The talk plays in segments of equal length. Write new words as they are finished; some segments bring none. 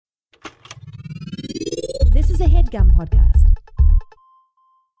a HeadGum podcast.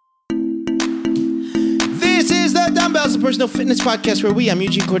 This is the Dumbbells, the personal fitness podcast where I'm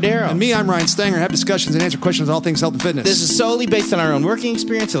Euge Cordero. And me, I'm Ryan Stanger. Have discussions and answer questions on all things health and fitness. This is solely based on our own working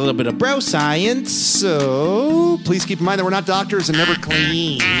experience, a little bit of bro science. So, please keep in mind that we're not doctors and never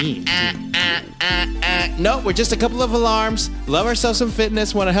claim. No, we're just a couple of alarms. Love ourselves some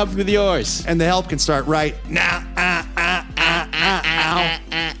fitness, want to help you with yours. And the help can start right now.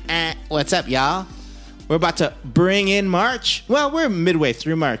 What's up, y'all? We're about to bring in March. Well, we're midway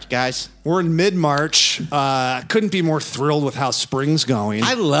through March, guys. We're in mid-March. Couldn't be more thrilled with how spring's going.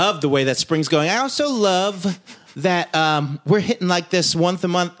 I love the way that spring's going. I also love that we're hitting like this once a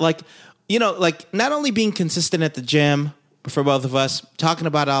month. Like, you know, like not only being consistent at the gym for both of us, talking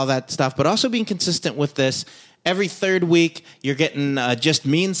about all that stuff, but also being consistent with this. Every third week, you're getting just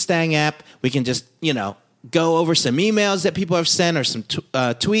me and Stang app. We can just, you know, go over some emails that people have sent or some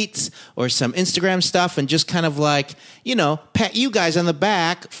tweets or some Instagram stuff and just kind of like, you know, pat you guys on the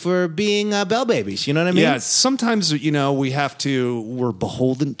back for being bell babies. You know what I mean? Yeah, sometimes, you know, we're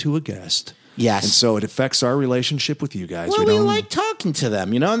beholden to a guest. Yes. And so it affects our relationship with you guys. Well, we like talking to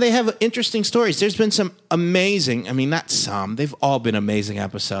them, you know, and they have interesting stories. There's been some amazing, I mean, not some, they've all been amazing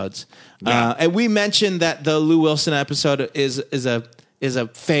episodes. Yeah. And we mentioned that the Lou Wilson episode is a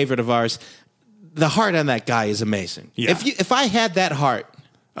favorite of ours. The heart on that guy is amazing. Yeah. If I had that heart,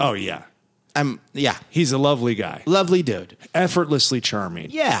 oh, yeah. Yeah. He's a lovely guy. Lovely dude. Effortlessly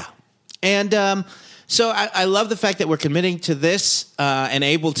charming. Yeah. And so I love the fact that we're committing to this and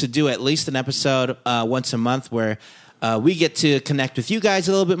able to do at least an episode once a month where we get to connect with you guys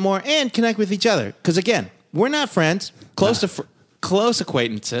a little bit more and connect with each other. Because, again, we're not friends. Close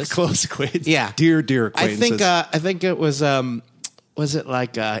acquaintances. Close acquaintances. Yeah. Dear acquaintances. I think it was it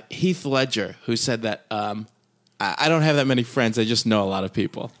like Heath Ledger who said that I don't have that many friends. I just know a lot of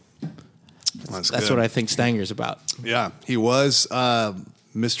people. That's what I think Stanger's about. Yeah. He was Mr.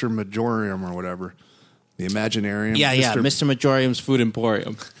 Majorium or whatever. The Imaginarium. Yeah, Mr. Majorium's Food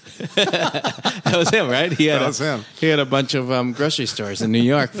Emporium. That was him, right? That was him. He had a bunch of grocery stores in New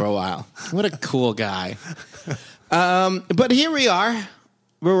York for a while. What a cool guy. But here we are.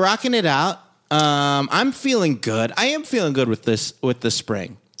 We're rocking it out. I'm feeling good. I am feeling good with the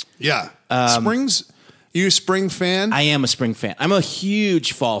spring. Yeah. You a spring fan? I am a spring fan. I'm a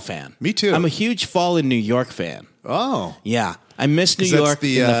huge fall fan. Me too. I'm a huge fall in New York fan. Oh. Yeah. I miss New York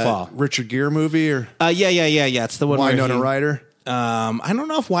in the fall. Richard Gere movie or? Yeah. It's the one Winona Ryder? I don't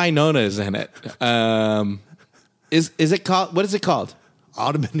know if Winona is in it. Is it called? What is it called?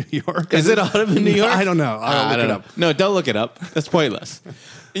 Autumn in New York? Is it Autumn in New York? I don't know. I'll look it up. No, don't look it up. That's pointless.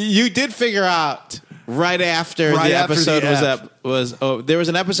 You did figure out right after the episode there was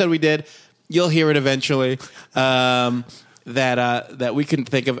an episode we did. You'll hear it eventually. That we couldn't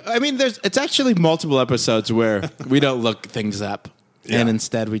think of. I mean, it's actually multiple episodes where we don't look things up, and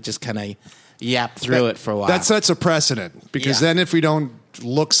instead we just kind of yap through it for a while. That sets a precedent because then if we don't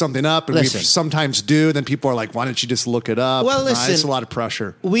look something up, and we sometimes do, then people are like, why don't you just look it up? Well, listen, it's a lot of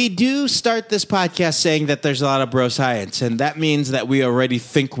pressure. We do start this podcast saying that there's a lot of bro science, and that means that we already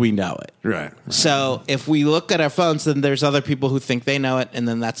think we know it. Right. So if we look at our phones, then there's other people who think they know it, and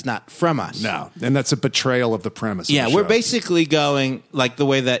then that's not from us. No, and that's a betrayal of the premise. Yeah, of the we're show. basically going like the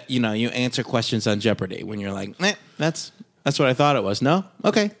way that, you know, you answer questions on Jeopardy when you're like, that's what I thought it was. No?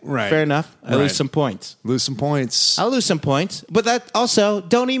 Okay. Right. Fair enough. I lose some points. Lose some points. I'll lose some points. But that also,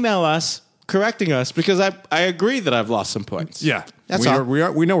 don't email us correcting us because I agree that I've lost some points. Yeah. That's all.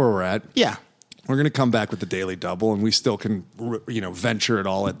 We know where we're at. Yeah. We're going to come back with the Daily Double, and we still can, venture it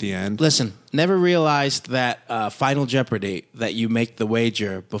all at the end. Listen, never realized that Final Jeopardy, that you make the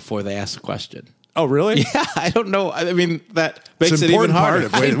wager before they ask the question. Oh, really? Yeah, I don't know. I mean, that makes it even harder.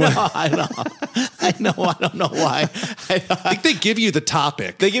 I know. I don't know why. I think they give you the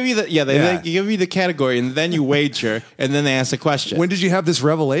topic. They give you they give you the category, and then you wager, and then they ask a question. When did you have this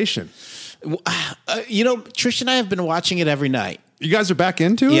revelation? Trish and I have been watching it every night. You guys are back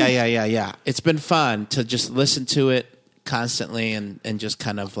into it? Yeah. It's been fun to just listen to it constantly and just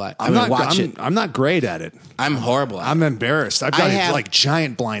kind of like watch it. I'm not great at it. I'm horrible at it. I'm embarrassed. I've got like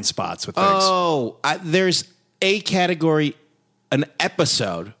giant blind spots with things. Oh, there's a category, an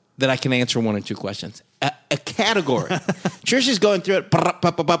episode that I can answer one or two questions. A category. Trish is going through it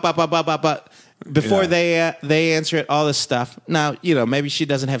before they answer it, all this stuff. Now, maybe she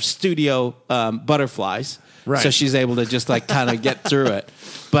doesn't have studio butterflies. Right. So she's able to just like kind of get through it.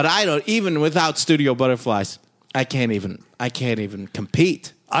 But I don't, even without studio butterflies, I can't even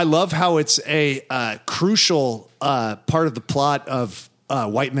compete. I love how it's a crucial part of the plot of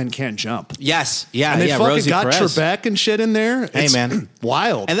White Men Can't Jump. Yes, yeah, And they fucking Rosie got Perez. Trebek and shit in there. Hey, It's man.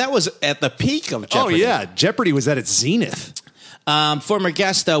 wild. And that was at the peak of Jeopardy. Oh, yeah. Jeopardy was at its zenith. Former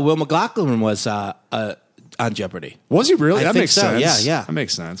guest Will McLaughlin was on Jeopardy. Was he really? I That think makes so, sense. yeah. That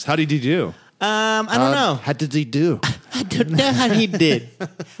makes sense. How did he do? I don't know. How did he do? I don't know how he did.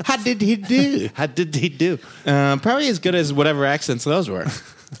 How did he do? How did he do? Probably as good as whatever accents those were.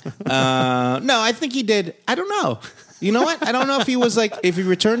 No, I think he did. I don't know. You know what? I don't know if he was like, if he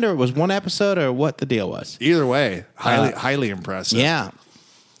returned or it was one episode or what the deal was. Either way, highly impressive. Yeah.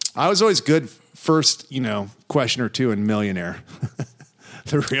 I was always good first, question or two in Millionaire.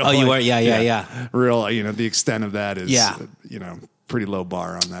 The real. Oh, you were? Yeah. Real, the extent of that is, Yeah. pretty low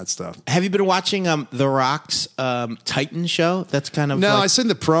bar on that stuff. Have you been watching The Rock's Titan show? That's kind of No, like, I seen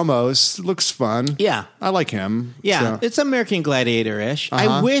the promos. It looks fun. Yeah. I like him. yeah, so. it's American Gladiator-ish.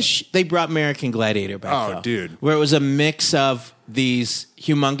 I wish they brought American Gladiator back. Oh, though, dude. where it was a mix of these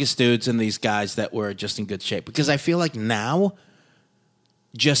humongous dudes and these guys that were just in good shape. Because I feel like now,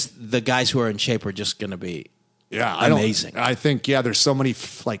 just the guys who are in shape are just going to be amazing. I think there's so many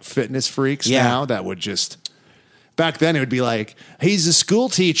fitness freaks Yeah. now that would just. Back then, it would be like, he's a school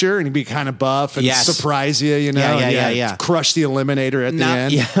teacher, and he'd be kind of buff and Yes. surprise you, Yeah. crush the eliminator at the Now,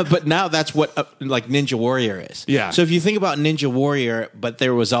 end. yeah, but now that's what like Ninja Warrior is. Yeah. So if you think about Ninja Warrior, but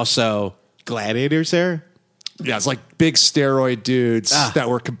there was also gladiators there. Yeah, it's like big steroid dudes that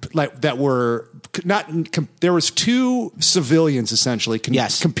were there was two civilians essentially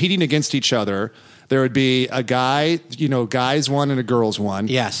competing against each other. There would be a guy, guys one and a girls one.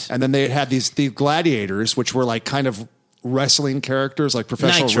 Yes. And then they had these gladiators, which were like kind of wrestling characters, like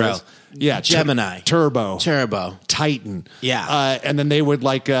professional. Nitro. Yeah. Gemini. Turbo. Titan. Yeah. And then they would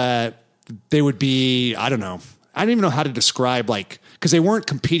be, I don't know. I don't even know how to describe because they weren't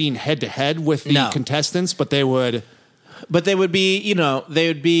competing head to head with the contestants, but they would. But they would be,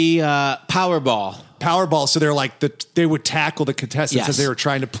 Powerball. Powerball. So they're like, they would tackle the contestants as they were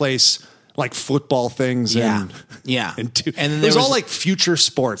trying to place like football things. Yeah. And then it was all like future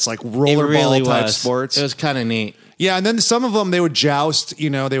sports, like rollerball type sports. It was kind of neat. Yeah. And then some of them, they would joust,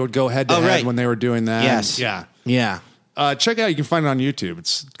 they would go head to head when they were doing that. Yes. Yeah. Check it out. You can find it on YouTube.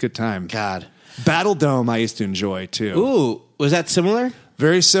 It's a good time. God. Battle Dome I used to enjoy too. Ooh, was that similar?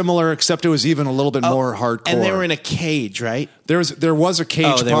 Very similar, except it was even a little bit more hardcore. And they were in a cage, right? There was a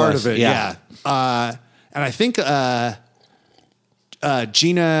cage part of it, yeah. And I think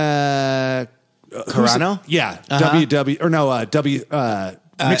Gina Carano?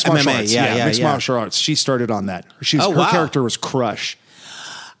 mixed martial MMA, arts. yeah, Mixed martial arts. She started on that. Her character was Crush.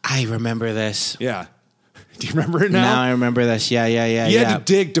 I remember this. Yeah. Do you remember it now? Now I remember this. Yeah. You had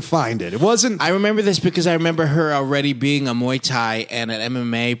to dig to find it. It wasn't. I remember this because I remember her already being a Muay Thai and an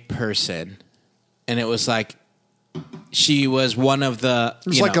MMA person. And it was like, she was one of the. It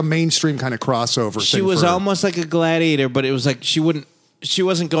was like a mainstream kind of crossover. She was almost like a gladiator, but it was like she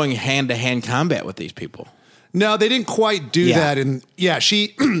wasn't going hand to hand combat with these people. No, they didn't quite do that. And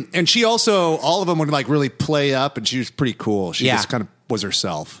she and she also, all of them would like really play up, and she was pretty cool. She just kind of was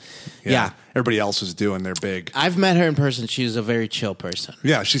herself. Yeah. Everybody else was doing their big. I've met her in person. She's a very chill person.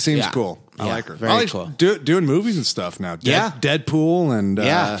 Yeah, she seems cool. I like her. Very cool. Doing movies and stuff now. Deadpool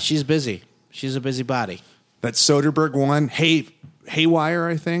and she's busy. She's a busybody. That Soderbergh one, Haywire,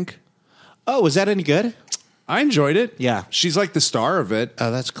 I think. Oh, was that any good? I enjoyed it. Yeah, she's like the star of it.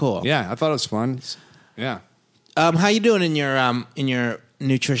 Oh, that's cool. Yeah, I thought it was fun. Yeah. How you doing in your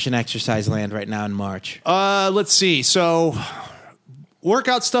nutrition exercise land right now in March? Let's see. So,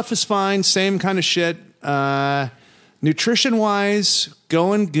 workout stuff is fine. Same kind of shit. Nutrition wise,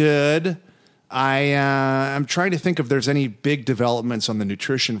 going good. I'm trying to think if there's any big developments on the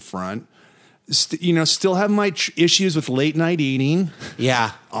nutrition front. Still have my issues with late night eating.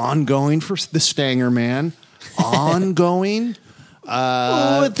 Yeah. Ongoing for the Stanger man. Ongoing.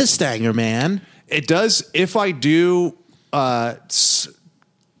 The Stanger man. It does. If I do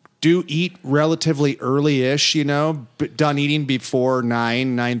eat relatively early-ish, done eating before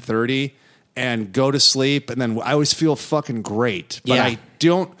 9:30 and go to sleep. And then I always feel fucking great, but I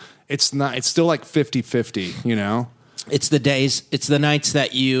don't, it's still like 50-50, It's the nights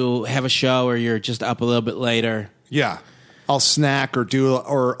that you have a show or you're just up a little bit later. Yeah. I'll snack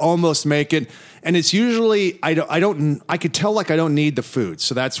or almost make it. And it's usually, I could tell like I don't need the food.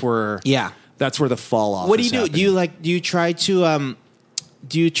 So that's where the fall off. What do you do? Happening.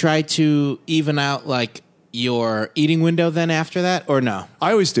 Do you try to even out like your eating window then after that or no?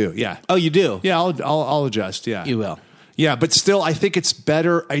 I always do. Yeah. Oh, you do? Yeah. I'll adjust. Yeah. You will. Yeah. But still, I think it's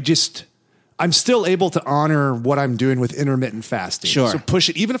better. I'm still able to honor what I'm doing with intermittent fasting. Sure. So push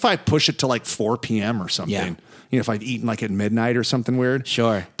it, even if I push it to like 4 p.m. or something, if I've eaten like at midnight or something weird.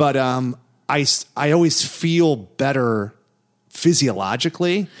 Sure. But I always feel better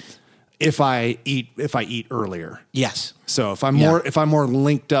physiologically if I eat earlier. Yes. So if I'm more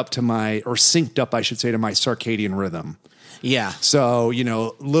linked up to or synced up, I should say, to my circadian rhythm. Yeah. So,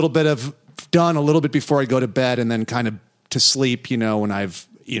 a little bit of done a little bit before I go to bed, and then kind of to sleep, when I've,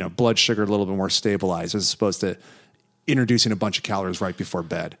 blood sugar a little bit more stabilized, as opposed to introducing a bunch of calories right before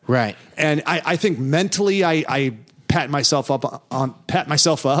bed. Right. And I think mentally I pat myself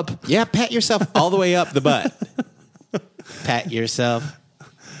up. Yeah, pat yourself all the way up the butt. Pat yourself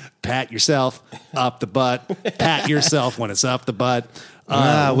up the butt. Pat yourself when it's up the butt.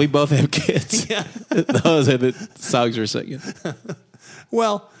 We both have kids. Yeah. Those are the songs we're singing.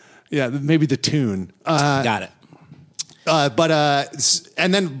 Well, yeah, maybe the tune. Got it. But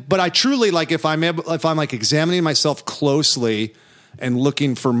I truly, like, if I'm like examining myself closely and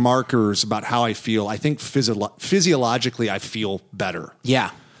looking for markers about how I feel, I think physiologically I feel better.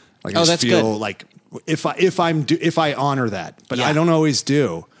 Yeah. Like, I just feel good. Like if I honor that, but I don't always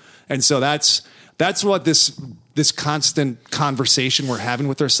do. And so that's what this constant conversation we're having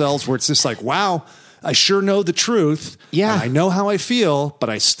with ourselves, where it's just like, wow, I sure know the truth. Yeah. And I know how I feel, but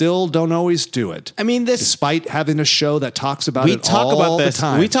I still don't always do it. I mean, despite having a show that talks about it all the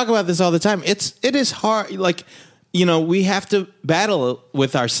time. We talk about this all the time. It is hard. Like, we have to battle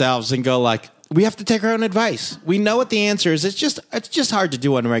with ourselves and go, like, we have to take our own advice. We know what the answer is. It's just hard to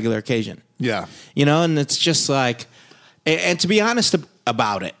do on a regular occasion. Yeah. And it's just like, and to be honest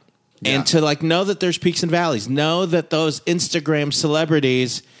about it. Yeah. And to like know that there's peaks and valleys. Know that those Instagram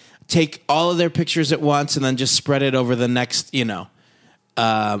celebrities take all of their pictures at once and then just spread it over the next, 6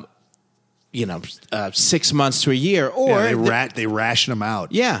 months to a year. Or they ration them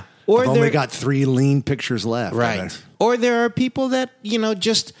out. Yeah. Or they've only got 3 lean pictures left. Right. Or there are people that,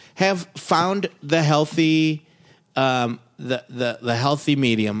 just have found the healthy, the healthy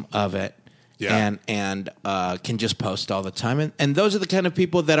medium of it. Yeah. And can just post all the time. And those are the kind of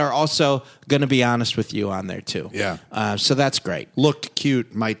people that are also going to be honest with you on there, too. Yeah. So that's great. Looked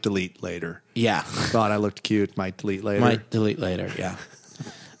cute, might delete later. Yeah. Thought I looked cute, might delete later. Might delete later, yeah.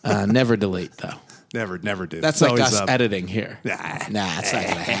 Never delete, though. Never do. That's like us editing here. Nah, it's not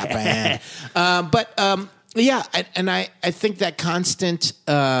going to happen. Yeah, and I think that constant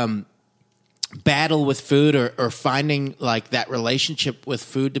battle with food or finding like that relationship with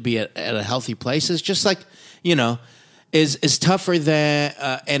food to be at a healthy place is just like, is tougher than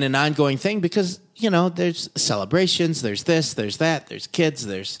and an ongoing thing because, there's celebrations, there's this, there's that, there's kids,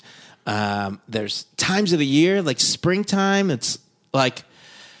 there's times of the year like springtime. It's like,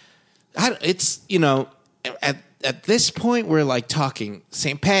 at this point, we're like talking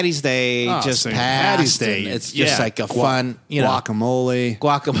St. Patty's Day just St. passed. Patty's Day. It's just like a fun,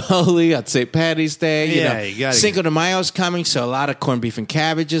 guacamole on St. Patty's Day. You got Cinco de Mayo's coming, so a lot of corned beef and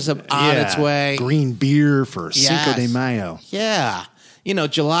cabbage is on its way. Green beer for Cinco de Mayo. Yeah,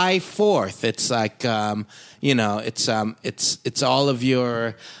 July 4th. It's like it's all of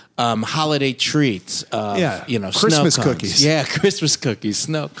your holiday treats of, Christmas snow cones. Cookies. Yeah, Christmas cookies,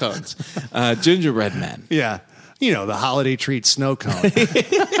 snow cones, gingerbread men. Yeah. The holiday treat snow cone.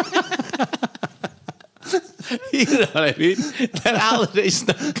 You know what I mean? That holiday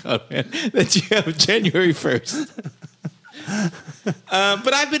snow cone, man, that you have January 1st.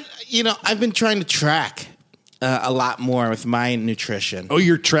 But I've been trying to track a lot more with my nutrition. Oh,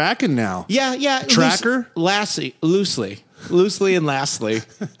 you're tracking now? Yeah. Tracker? Loosely and lastly.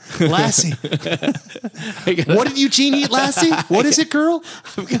 Lassie. What did Eugene eat, Lassie? What is it, girl?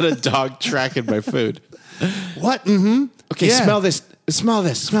 I've got a dog tracking my food. What? Mm-hmm. Okay, Yeah. smell this.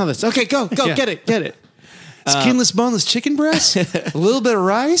 Okay, go, Yeah. get it. Skinless, boneless chicken breast? A little bit of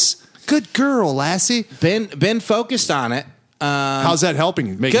rice? Good girl, Lassie. Been focused on it. How's that helping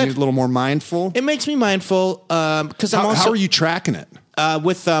you? Making you a little more mindful? It makes me mindful because I'm also... How are you tracking it?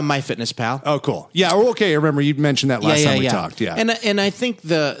 With MyFitnessPal. Oh, cool. Yeah, okay. I remember you mentioned that last time we talked. Yeah. And I think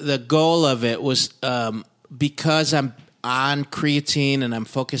the goal of it was because I'm on creatine and I'm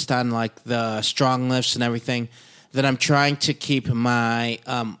focused on like the strong lifts and everything, that I'm trying to keep my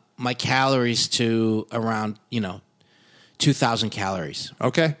my calories to around 2,000 calories.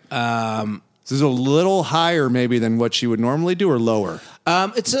 Okay. This is a little higher maybe than what you would normally do, or lower?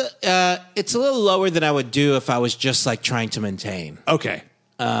 It's a little lower than I would do if I was just like trying to maintain. Okay.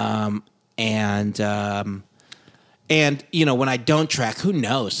 And when I don't track, who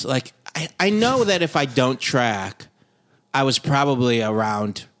knows? Like I know that if I don't track, I was probably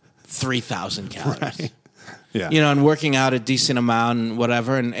around 3,000 calories. Right. Yeah. And working out a decent amount and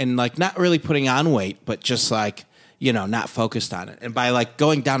whatever, and like not really putting on weight, but just like not focused on it. And by like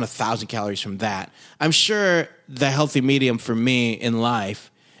going down 1,000 calories from that, I'm sure the healthy medium for me in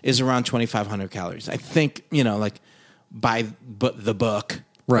life is around 2,500 calories. I think, like by the book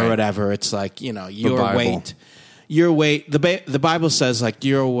or whatever, it's like, your weight, the Bible says like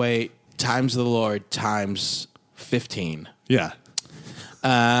your weight times the Lord times 15. Yeah.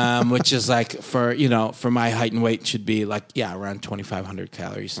 Which is like for my height and weight should be like, around 2,500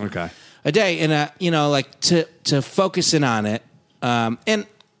 calories. Okay. A day, and like to focus in on it, and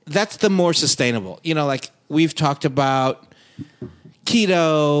that's the more sustainable. Like we've talked about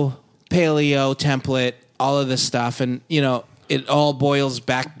keto, paleo, template, all of this stuff, and it all boils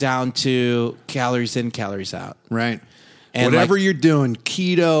back down to calories in, calories out. Right. And whatever you're doing,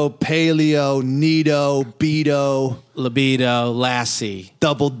 keto, paleo, neato, beto, libido, lassie,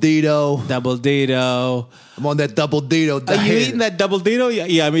 double dito. I'm on that double dito. Are you eating that double dito?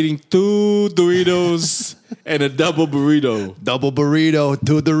 Yeah, I'm eating 2 Doritos and a double burrito. Double burrito,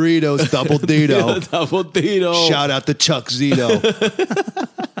 2 Doritos, double dito. Double dito. Shout out to Chuck Zito.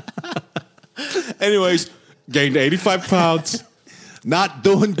 Anyways, gained 85 pounds. Not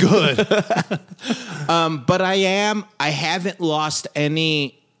doing good. But I haven't lost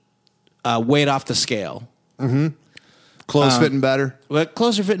any weight off the scale. Mm-hmm. Clothes fitting better. Well,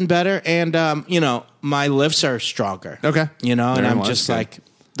 clothes are fitting better, and my lifts are stronger. Okay, and I'm just like,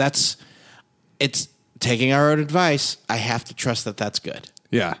 it's taking our own advice. I have to trust that that's good.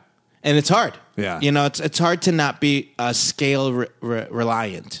 Yeah, and it's hard. Yeah, it's hard to not be scale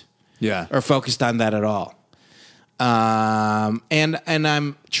reliant. Yeah, or focused on that at all. And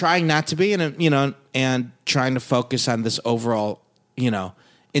I'm trying not to be, and trying to focus on this overall,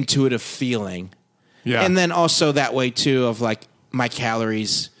 intuitive feeling. Yeah. And then also that way too of like my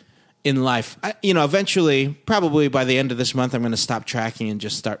calories in life. Eventually, probably by the end of this month, I'm going to stop tracking and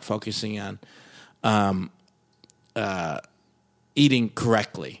just start focusing on, eating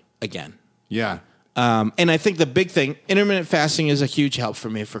correctly again. Yeah. And I think the big thing, intermittent fasting is a huge help for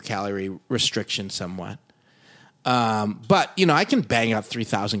me for calorie restriction somewhat. But I can bang out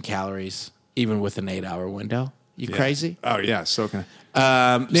 3,000 calories even with an 8-hour window. You crazy? Oh yeah, so can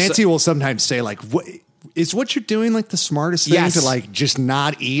Nancy will sometimes say like, what you're doing like the smartest thing to like just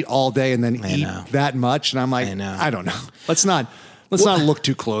not eat all day and then eat that much? And I'm like, I don't know. Let's not look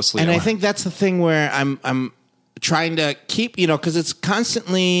too closely. And I think that's the thing where I'm trying to keep, because it's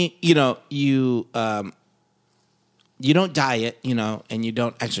constantly, you don't diet, and you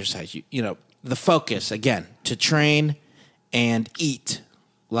don't exercise, the focus again to train and eat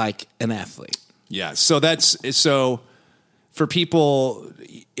like an athlete. Yeah. So for people,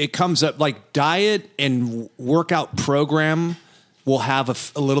 it comes up like diet and workout program will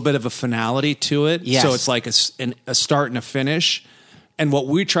have a little bit of a finality to it. Yes. So it's like a start and a finish. And what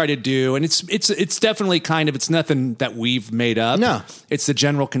we try to do, and it's definitely it's nothing that we've made up. No. It's the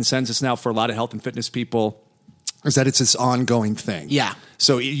general consensus now for a lot of health and fitness people is that it's this ongoing thing. Yeah.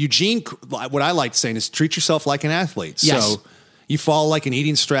 So Eugene, what I like saying is treat yourself like an athlete. Yes. So you follow like an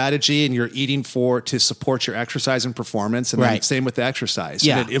eating strategy and you're eating to support your exercise and performance. And then same with the exercise.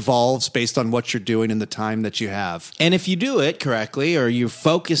 Yeah. And it evolves based on what you're doing and the time that you have. And if you do it correctly or you're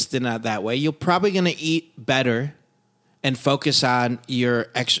focused in that way, you're probably going to eat better and focus on your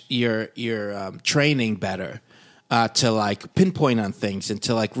training better. To like pinpoint on things and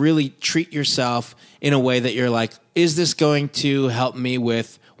to like really treat yourself in a way that you're like, is this going to help me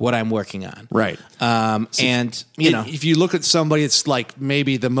with what I'm working on? Right. And if you look at somebody, it's like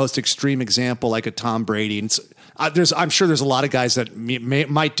maybe the most extreme example, like a Tom Brady. And I'm sure there's a lot of guys that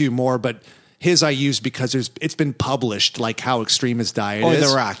might do more, but his I use because it's been published like how extreme his diet is. Or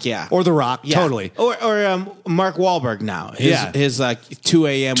The Rock, yeah. Or The Rock, yeah. totally. Or Mark Wahlberg now. His like 2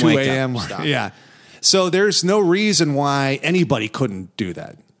 a.m. wake up stuff. Yeah. So there's no reason why anybody couldn't do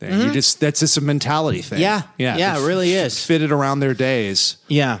that. Mm-hmm. That's just a mentality thing. Yeah. It really is. Fit it around their days.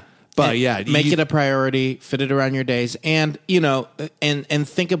 Yeah. But make it a priority, fit it around your days, and and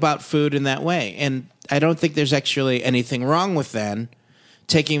think about food in that way. And I don't think there's actually anything wrong with then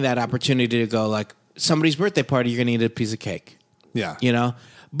taking that opportunity to go like somebody's birthday party, you're gonna eat a piece of cake. Yeah.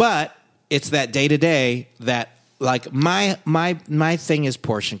 But it's that day to day that like my thing is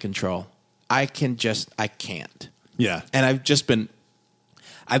portion control. I can't. Yeah. And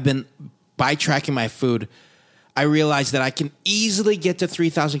I've been by tracking my food, I realized that I can easily get to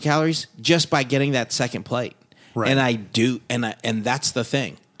 3,000 calories just by getting that second plate. Right. And I do, and that's the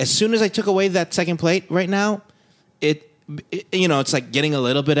thing. As soon as I took away that second plate right now, it's like getting a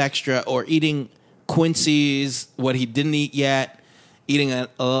little bit extra or eating Quincy's, what he didn't eat yet, eating a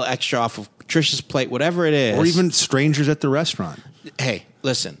little extra off of Trisha's plate, whatever it is. Or even strangers at the restaurant. Hey,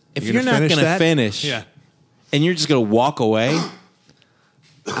 listen, if you're not going to finish, and you're just going to walk away,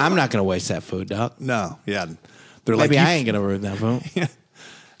 I'm not going to waste that food, dog. No, yeah. They're Maybe like, I ain't going to ruin that food. Yeah.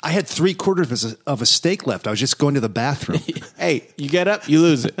 I had 3/4 of a steak left. I was just going to the bathroom. Hey, you get up, you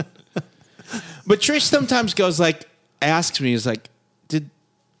lose it. But Trish sometimes goes like, asks me, is like, did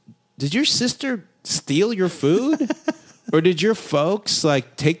your sister steal your food? Or did your folks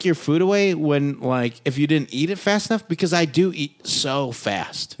like take your food away when like if you didn't eat it fast enough? Because I do eat so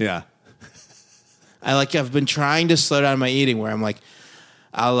fast. Yeah. I've been trying to slow down my eating where I'm like,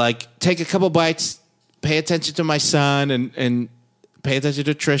 I'll like take a couple bites, pay attention to my son and pay attention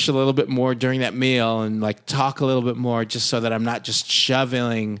to Trish a little bit more during that meal and like talk a little bit more just so that I'm not just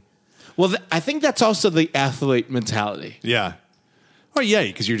shoveling. Well, I think that's also the athlete mentality. Yeah. Oh yeah,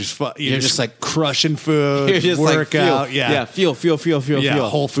 because you're just like crushing food, you're just workout, like, fuel.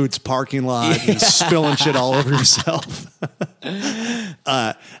 Whole Foods parking lot, and spilling shit all over yourself.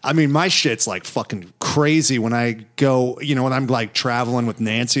 I mean, my shit's like fucking crazy when I go, when I'm like traveling with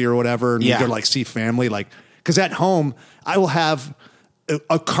Nancy or whatever, and we go to like see family, like because at home I will have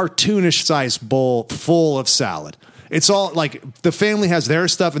a cartoonish sized bowl full of salad. It's all like the family has their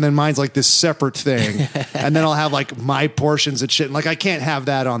stuff and then mine's like this separate thing. And then I'll have like my portions and shit. And like I can't have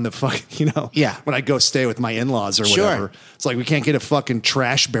that on the fucking, when I go stay with my in-laws or whatever. It's like we can't get a fucking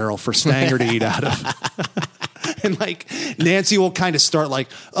trash barrel for Stanger to eat out of. And like Nancy will kind of start like,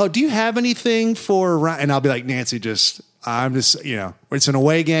 oh, do you have anything for, and I'll be like, Nancy, I'm just, it's an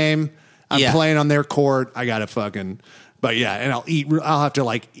away game. I'm playing on their court. I got to fucking... But yeah, and I'll have to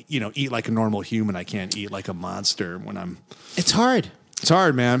like, eat like a normal human. I can't eat like a monster when I'm. It's hard. It's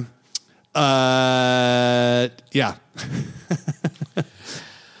hard, man. Yeah.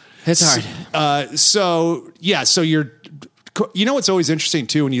 It's hard. So you're, what's always interesting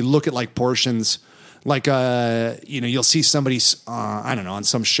too, when you look at like portions, like, you'll see somebody's, I don't know, on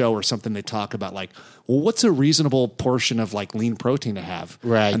some show or something, they talk about like, well, what's a reasonable portion of like lean protein to have?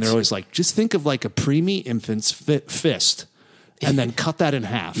 Right. And they're always like, just think of like a preemie infant's fist and then cut that in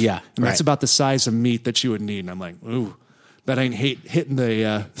half. Yeah. And that's about the size of meat that you would need. And I'm like, ooh, that ain't hitting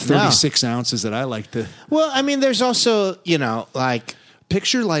the 36 ounces that I like to. Well, I mean, there's also, like.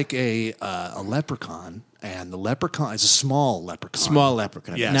 Picture like a leprechaun. And the leprechaun is a small leprechaun. Small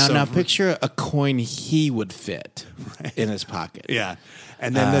leprechaun. Yeah, now picture a coin he would fit in his pocket. Yeah.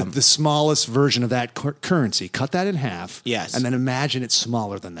 And then the smallest version of that currency, cut that in half. Yes. And then imagine it's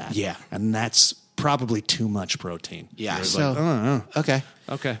smaller than that. Yeah. And that's probably too much protein. Yeah. So, okay.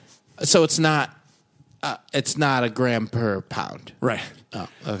 Okay. So it's not a gram per pound. Right. Oh,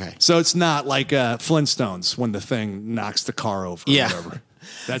 okay. So it's not like Flintstones when the thing knocks the car over or whatever.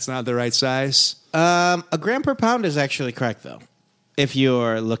 That's not the right size. A gram per pound is actually correct, though. If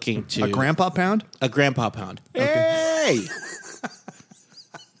you're looking to... A grandpa pound? A grandpa pound. Okay. Hey!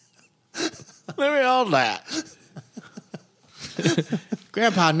 Let me hold that.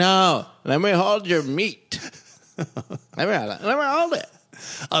 Grandpa, no. Let me hold your meat. Let me hold it.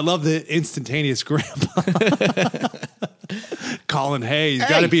 I love the instantaneous grandpa. Colin Hay, he's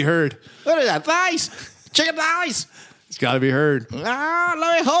got to be heard. What is that? Thighs? Chicken thighs? It's got to be heard. Ah,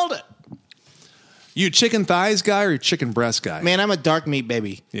 let me hold it. You a chicken thighs guy or a chicken breast guy? Man, I'm a dark meat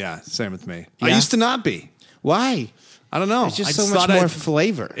baby. Yeah, same with me. Yeah? I used to not be. Why? I don't know. It's just so much more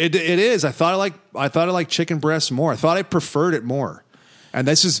flavor. It is. I thought I liked chicken breast more. I thought I preferred it more. And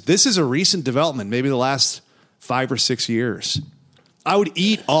this is a recent development, maybe the last 5 or 6 years. I would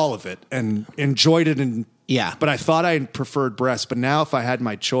eat all of it and enjoyed it, but I thought I preferred breast. But now, if I had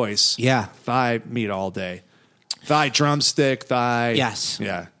my choice, thigh meat all day, thigh drumstick, thigh,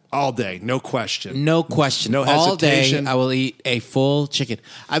 yeah, all day, no question, no hesitation. All day, I will eat a full chicken.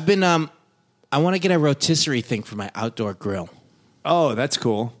 I've been I want to get a rotisserie thing for my outdoor grill. Oh, that's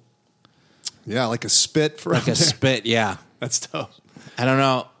cool. Yeah, like a spit for like a spit. Yeah, that's dope. I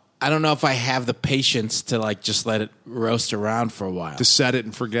don't know if I have the patience to like just let it roast around for a while. To set it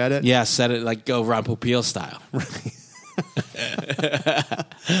and forget it? Yeah, set it like go Ron Popeil style.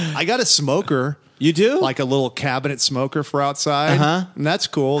 I got a smoker. You do? Like a little cabinet smoker for outside. Uh-huh. And that's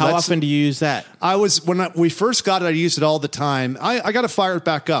cool. How often do you use that? When we first got it, I used it all the time. I got to fire it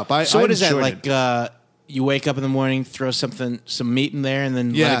back up. So what is that? Like you wake up in the morning, throw some meat in there, and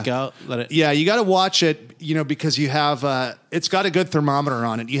then let it go? Yeah, you got to watch it, because you have, it's got a good thermometer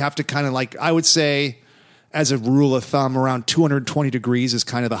on it. You have to kind of like, I would say, as a rule of thumb, around 220 degrees is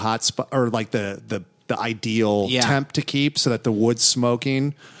kind of the hot spot, or like the ideal temp to keep so that the wood's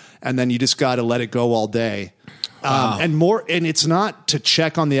smoking. And then you just got to let it go all day. Wow. And it's not to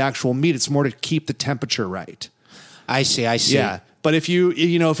check on the actual meat. It's more to keep the temperature right. I see. Yeah. But if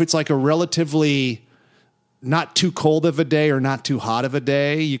if it's like a relatively not too cold of a day or not too hot of a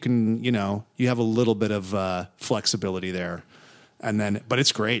day, you can, you have a little bit of flexibility there. And then, but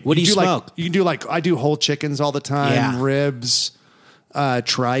it's great. What do you smoke? You can do I do whole chickens all the time, ribs,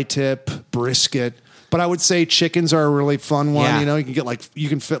 tri-tip, brisket. But I would say chickens are a really fun one. Yeah. You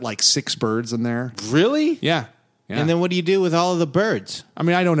can fit 6 birds in there. Really? Yeah. And then what do you do with all of the birds? I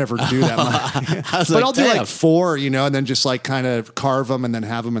mean, I don't ever do that much. But I'll do 4, and then just kind of carve them and then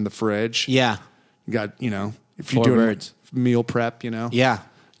have them in the fridge. Yeah. You got, if you're 4 doing birds. Meal prep, Yeah.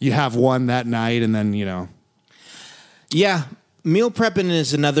 You have one that night and then, Yeah. Meal prepping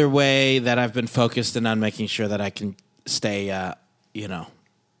is another way that I've been focused in on making sure that I can stay,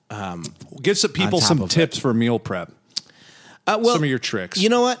 give some people some tips for meal prep. Some of your tricks. You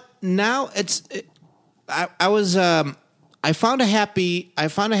know what? Now I found a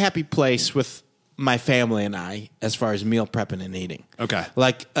happy place with my family and I as far as meal prepping and eating. Okay.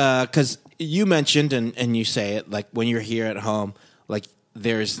 Because you mentioned and you say it, when you're here at home,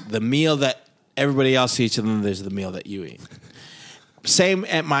 there's the meal that everybody else eats and then there's the meal that you eat. Same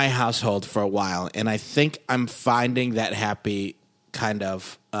at my household for a while, and I think I'm finding that happy kind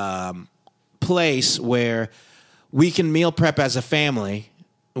of place where we can meal prep as a family.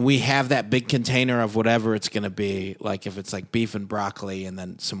 We have that big container of whatever it's going to be, if it's beef and broccoli and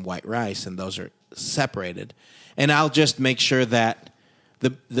then some white rice, and those are separated. And I'll just make sure that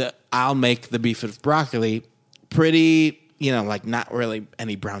I'll make the beef and broccoli pretty, not really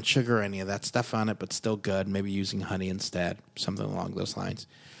any brown sugar or any of that stuff on it, but still good. Maybe using honey instead, something along those lines.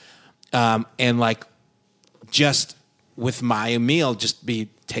 And just with my meal, just be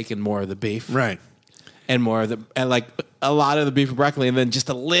taking more of the beef, right, and more of the a lot of the beef and broccoli, and then just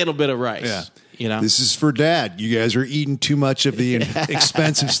a little bit of rice. Yeah, this is for Dad. You guys are eating too much of the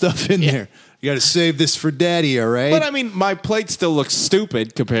expensive stuff in there. You got to save this for Daddy, all right? But I mean, my plate still looks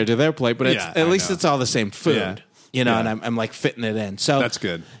stupid compared to their plate, but at least it's all the same food. And I'm fitting it in. So that's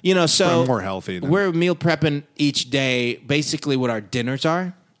good. So more healthy. We're meal prepping each day, basically what our dinners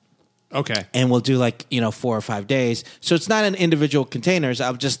are. Okay. And we'll do 4 or 5 days. So it's not in individual containers.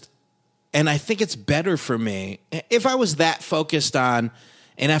 And I think it's better for me if I was that focused on,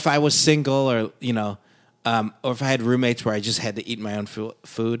 and if I was single or if I had roommates where I just had to eat my own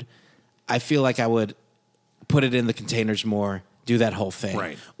food, I feel like I would put it in the containers more. Do that whole thing,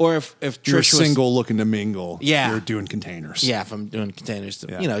 right? Or if you're Trish single looking to mingle, you're doing containers. Yeah, if I'm doing containers,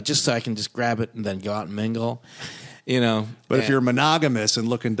 just so I can just grab it and then go out and mingle. But if you're monogamous and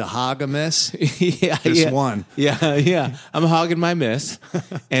looking to hogamous, one. Yeah. I'm hogging my miss,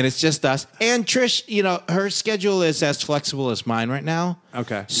 and it's just us. And Trish, her schedule is as flexible as mine right now.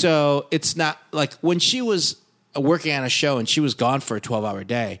 Okay. So it's not when she was working on a show and she was gone for a 12-hour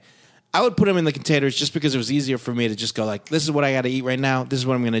day, I would put them in the containers just because it was easier for me to just go this is what I got to eat right now. This is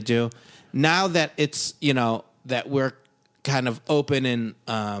what I'm going to do. Now that it's, that we're kind of open and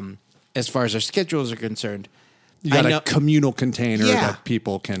as far as our schedules are concerned, you got a communal container that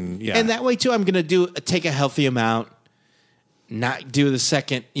people can, And that way too, I'm going to take a healthy amount, not do the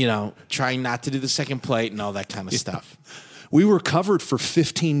second, trying not to do the second plate and all that kind of stuff. We were covered for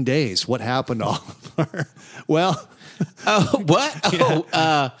 15 days. What happened to all of our, Oh,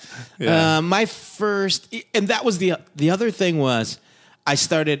 what? My first, and that was the other thing was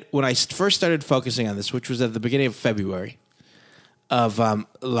when I first started focusing on this, which was at the beginning of February, of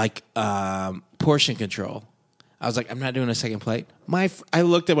portion control. I was I'm not doing a second plate. I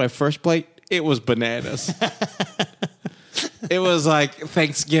looked at my first plate. It was bananas. It was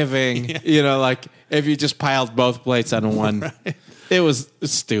Thanksgiving, if you just piled both plates on one. Right. It was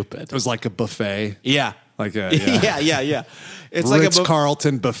stupid. It was like a buffet. Yeah. Yeah. It's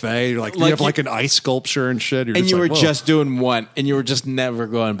Ritz-Carlton buffet. You have an ice sculpture and shit. And you were just doing one, and you were just never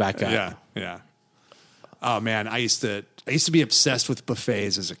going back up. Yeah. Oh man, I used to be obsessed with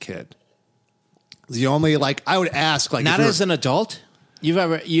buffets as a kid. The only I would ask not as an adult. You've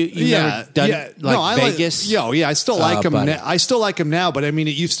never done Vegas? I still like them. I still like them now, but I mean,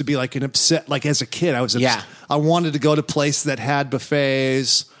 it used to be an upset. As a kid, I was I wanted to go to places that had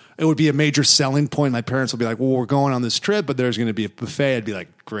buffets. It would be a major selling point. My parents would be like, "Well, we're going on this trip, but there's going to be a buffet." I'd be like,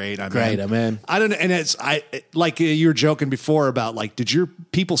 "Great, I'm in." I don't know, and you were joking before about did your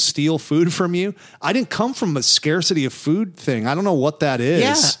people steal food from you? I didn't come from a scarcity of food thing. I don't know what that is.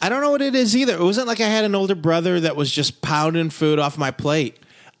 Yeah, I don't know what it is either. It wasn't I had an older brother that was just pounding food off my plate.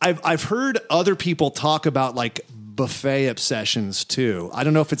 I've heard other people talk about buffet obsessions too. I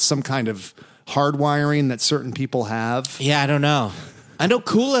don't know if it's some kind of hardwiring that certain people have. Yeah, I don't know. I know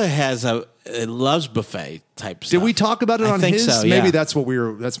Kula loves buffet type stuff. Did we talk about it on his? So, maybe that's what where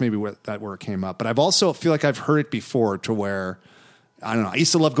it came up. But I've also feel like I've heard it before to where I don't know. I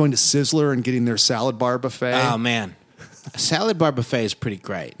used to love going to Sizzler and getting their salad bar buffet. Oh man, a salad bar buffet is pretty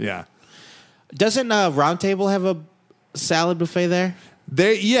great. Yeah. Doesn't Round Table have a salad buffet there?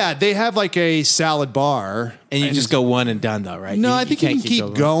 They have like a salad bar. And you just go one and done though, right? No, I think you can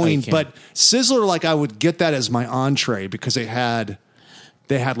keep going. Oh, but Sizzler, like I would get that as my entree because they had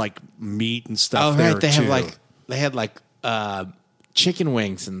like meat and stuff. Oh there right, too. they had like chicken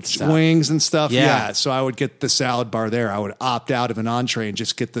wings and stuff. Wings and stuff. Yeah. Yeah. So I would get the salad bar there. I would opt out of an entree and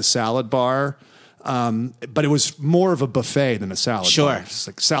just get the salad bar. But it was more of a buffet than a salad Sure. bar. It's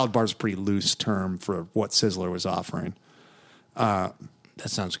like salad bar is a pretty loose term for what Sizzler was offering. That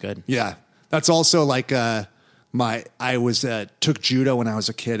sounds good. Yeah. That's also like I took judo when I was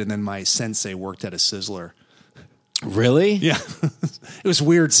a kid, and then my sensei worked at a Sizzler. Really? Yeah. It was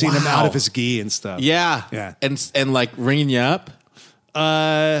weird seeing him Wow. out of his gi and stuff. Yeah. Yeah. And like ringing you up?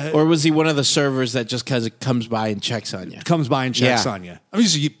 Or was he one of the servers that just comes by and checks on you? Comes by and checks Yeah. on you. I mean,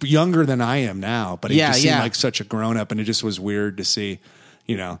 he's younger than I am now, but he Yeah, just seemed yeah. like such a grown up, and it just was weird to see,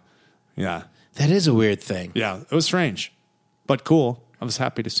 Yeah. That is a weird thing. Yeah. It was strange, but cool. I was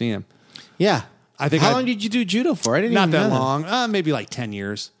happy to see him. Yeah. I think How long did you do judo for? I didn't Not even that know long. Maybe like 10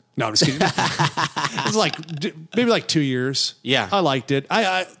 years. No, I'm just kidding. It was like maybe like 2 years. Yeah. I liked it.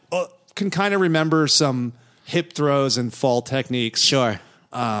 I can kind of remember some hip throws and fall techniques. Sure.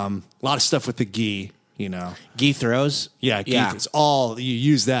 A lot of stuff with the gi, Gi throws? Yeah, gi. Yeah. It's all you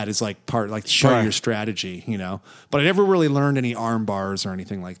use that as like part of Sure. your strategy, But I never really learned any arm bars or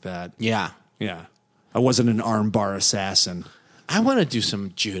anything like that. Yeah. Yeah. I wasn't an arm bar assassin. I want to do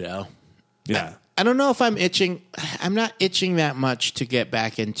some judo. Yeah. I don't know if I'm itching. I'm not itching that much to get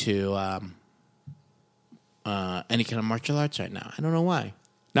back into any kind of martial arts right now. I don't know why.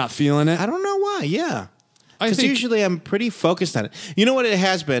 Not feeling it? I don't know why. Yeah. I Because think- usually I'm pretty focused on it. You know what it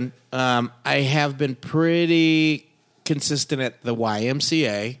has been? I have been pretty consistent at the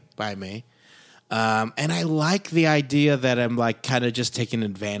YMCA by me. And I like the idea that I'm like kind of just taking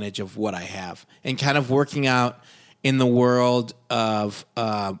advantage of what I have and kind of working out in the world of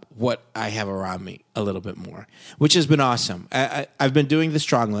what I have around me a little bit more, which has been awesome. I've been doing the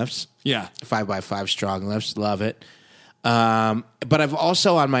strong lifts. Yeah. 5x5 strong lifts. Love it. But I've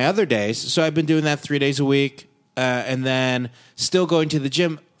also on my other days, so I've been doing that 3 days a week, and then still going to the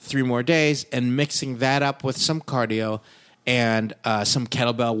gym 3 more days and mixing that up with some cardio and some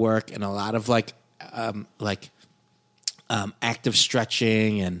kettlebell work and a lot of active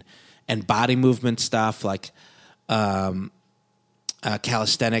stretching and body movement stuff like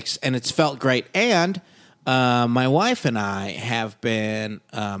calisthenics, and it's felt great. And my wife and I have been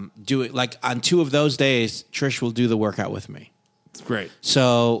doing like on 2 of those days. Trish will do the workout with me. It's great.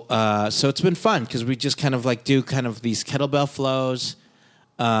 So it's been fun because we just kind of like do kind of these kettlebell flows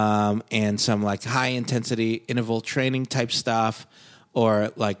and some like high intensity interval training type stuff,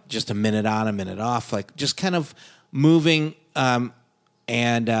 or like just a minute on, a minute off, like just kind of moving and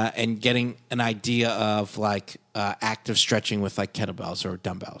getting an idea of like active stretching with like kettlebells or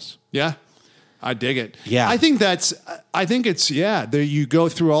dumbbells. Yeah. I dig it. Yeah. I think you go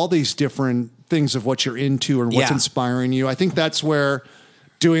through all these different things of what you're into and what's Yeah. inspiring you. I think that's where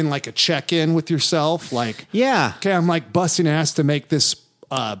doing like a check-in with yourself, like, Yeah. okay, I'm like busting ass to make this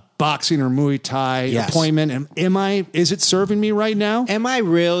boxing or Muay Thai Yes. appointment. And is it serving me right now? Am I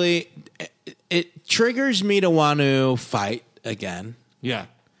really? It triggers me to want to fight again. Yeah.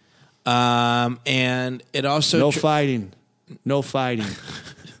 And it also No fighting. No fighting.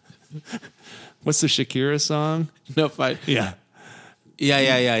 What's the Shakira song? no fight. Yeah.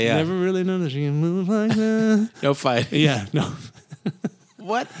 Yeah. Never really noticed you move like that. No fight. Yeah, no.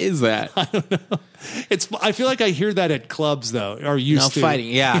 What is that? I feel like I hear that at clubs though, or used No to. fighting.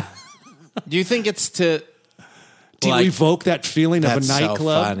 Yeah. Do you think it's to? Do you evoke that feeling of a That's so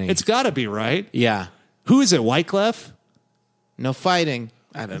nightclub? funny. It's got to be, right? Yeah. Who is it, Wyclef? No fighting.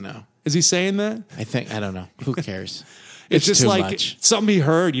 I don't know. Is he saying that? I don't know. Who cares? It's just too like much. something he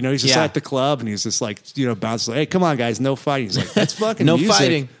heard, he's just Yeah. at the club and he's just like, bouncing, hey, come on, guys, no fighting. He's like, that's fucking No music.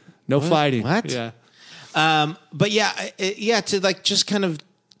 fighting. No fighting. What? Yeah. But yeah, to like just kind of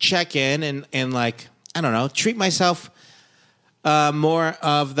check in and like, I don't know, treat myself more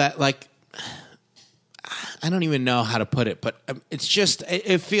of that, like, I don't even know how to put it, but it's just,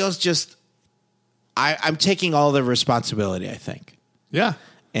 it feels just, I'm taking all the responsibility, I think. Yeah.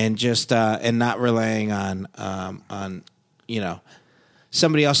 And just, and not relying on,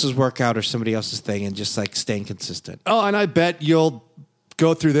 somebody else's workout or somebody else's thing, and just like staying consistent. Oh, and I bet you'll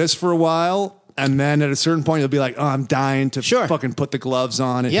go through this for a while. And then at a certain point, you'll be like, oh, I'm dying to Sure. fucking put the gloves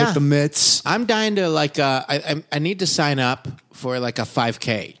on and Yeah. hit the mitts. I'm dying to like, I need to sign up for like a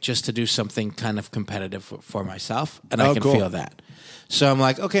 5K just to do something kind of competitive for myself, and I Oh, can cool. feel that. So I'm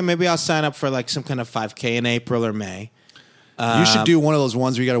like, okay, maybe I'll sign up for like some kind of 5K in April or May. You should do one of those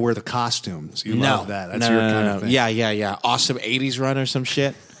ones where you got to wear the costumes. You love that. That's your kind of thing. Yeah. Awesome 80s run or some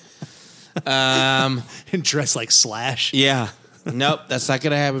shit. And dress like Slash. Yeah. Nope, that's not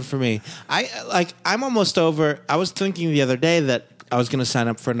going to happen for me. I'm almost over. I was thinking the other day that I was going to sign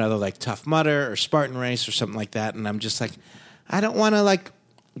up for another like Tough Mudder or Spartan race or something like that, and I'm just like, I don't want to like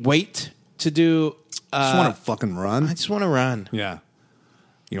wait to do. Just want to fucking run. I just want to run. Yeah.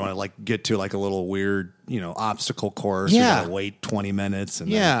 You want to like get to like a little weird, obstacle course. Yeah. You got to wait 20 minutes. And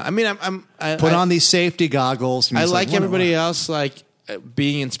yeah. I mean, I put on these safety goggles. And I like everybody else like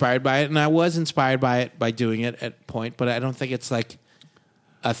being inspired by it, and I was inspired by it by doing it at point, but I don't think it's like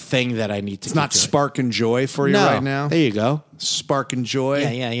a thing that I need to. It's not spark and joy for you right now. There you go. Spark and joy.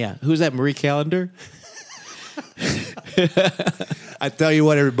 Yeah. Who's that? Marie Callender? I tell you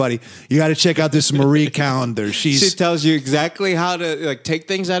what, everybody, you got to check out this Marie Callender. She tells you exactly how to like take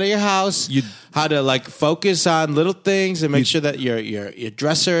things out of your house, how to like focus on little things, and make sure that your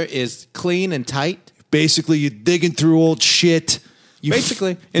dresser is clean and tight. Basically, you're digging through old shit. You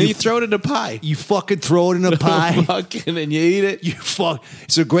throw it in a pie. You fucking throw it in a pie. And you eat it.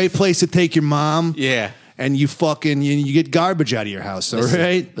 It's a great place to take your mom. Yeah. And you get garbage out of your house, all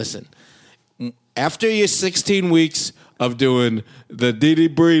right? Listen, after your 16 weeks of doing the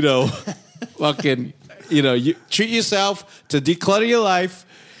DD burrito, fucking, you treat yourself to declutter your life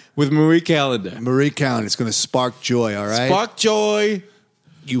with Marie Callender. Marie Callender. It's going to spark joy, all right? Spark joy.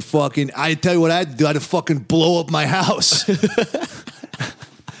 I tell you what I'd do. I'd fucking blow up my house.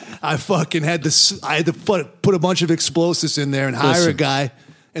 I had to put a bunch of explosives in there and hire a guy,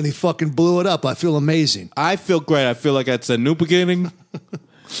 and he fucking blew it up. I feel amazing. I feel great. I feel like it's a new beginning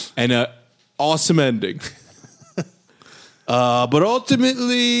and an awesome ending. But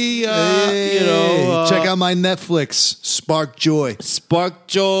ultimately, check out my Netflix, Spark Joy. Spark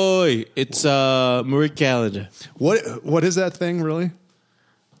Joy. It's Marie Callender. What is that thing, really?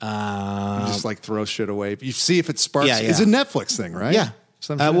 You just like throw shit away. You see if it sparks. Yeah. It's a Netflix thing, right? Yeah.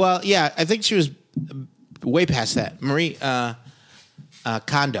 I think she was way past that. Marie Kondo.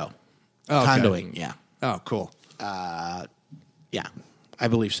 Oh, okay. Condoing, yeah. Oh, cool. Yeah, I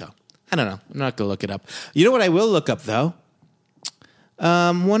believe so. I don't know. I'm not going to look it up. You know what I will look up, though?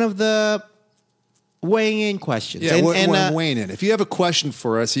 One of the weighing in questions. Yeah, we're weighing in. If you have a question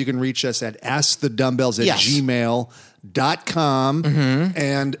for us, you can reach us at askthedumbbells@gmail.com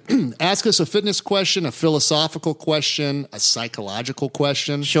and ask us a fitness question, a philosophical question, a psychological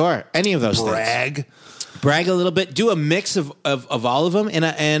question. Sure, any of those things. Brag a little bit. Do a mix of all of them,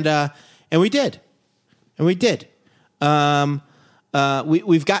 and we did. We've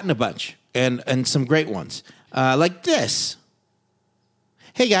gotten a bunch and some great ones like this.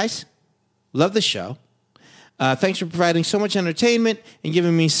 Hey guys, love the show. Thanks for providing so much entertainment and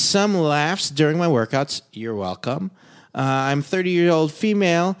giving me some laughs during my workouts. You're welcome. I'm a 30-year-old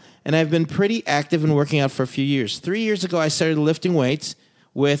female, and I've been pretty active in working out for a few years. 3 years ago, I started lifting weights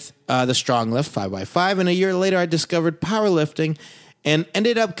with the Strong Lift 5x5, and a year later, I discovered powerlifting and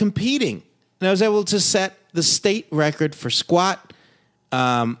ended up competing. And I was able to set the state record for squat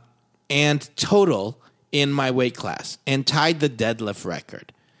and total in my weight class and tied the deadlift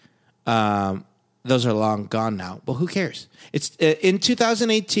record. Those are long gone now, but who cares? It's in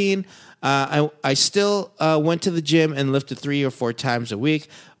 2018. I still went to the gym and lifted 3 or 4 times a week,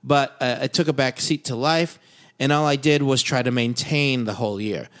 but I took a back seat to life, and all I did was try to maintain the whole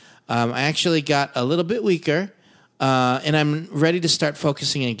year. I actually got a little bit weaker, and I'm ready to start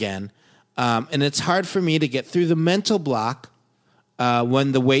focusing again. And it's hard for me to get through the mental block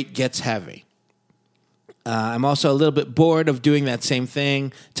when the weight gets heavy. I'm also a little bit bored of doing that same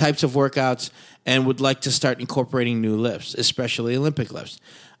thing, types of workouts, and would like to start incorporating new lifts, especially Olympic lifts.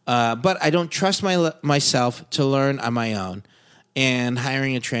 But I don't trust myself to learn on my own, and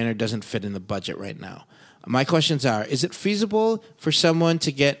hiring a trainer doesn't fit in the budget right now. My questions are, is it feasible for someone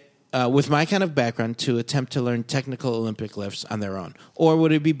to get, with my kind of background, to attempt to learn technical Olympic lifts on their own? Or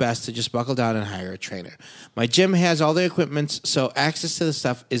would it be best to just buckle down and hire a trainer? My gym has all the equipment, so access to the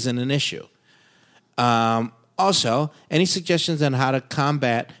stuff isn't an issue. Also, any suggestions on how to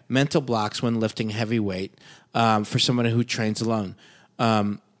combat mental blocks when lifting heavy weight for someone who trains alone?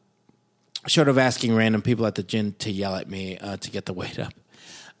 Short of asking random people at the gym to yell at me to get the weight up.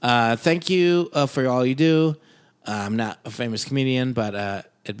 Thank you for all you do. I'm not a famous comedian, but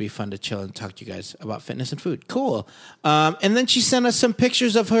it'd be fun to chill and talk to you guys about fitness and food. Cool. And then she sent us some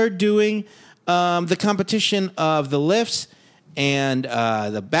pictures of her doing the competition of the lifts and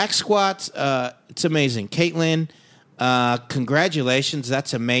the back squats. It's amazing. Caitlin, congratulations.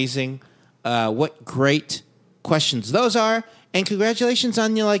 That's amazing. What great questions those are. and congratulations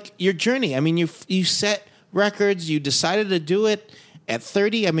on your journey. I mean, you set records. You decided to do it at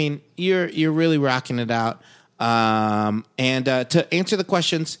 30. I mean, you're really rocking it out. And to answer the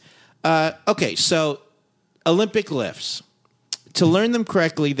questions, okay, so Olympic lifts. To learn them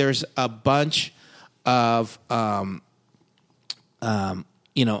correctly, there's a bunch of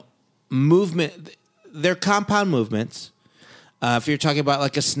movement. They're compound movements. If you're talking about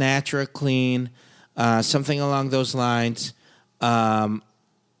like a snatch or a clean, something along those lines, and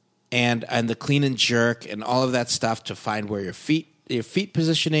the clean and jerk and all of that stuff to find where your feet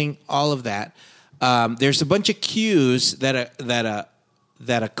positioning, all of that. There's a bunch of cues that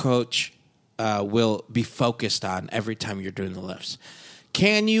a coach will be focused on every time you're doing the lifts.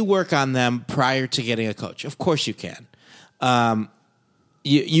 Can you work on them prior to getting a coach? Of course you can.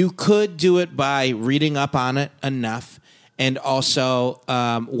 You could do it by reading up on it enough, and also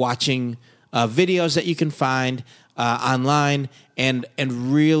watching videos that you can find online, and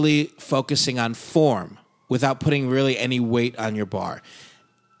really focusing on form without putting really any weight on your bar.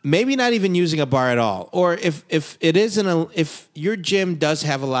 Maybe not even using a bar at all. Or if your gym does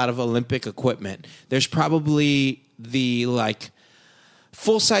have a lot of Olympic equipment, there's probably the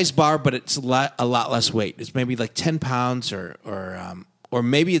full size bar, but it's a lot less weight. It's maybe 10 pounds or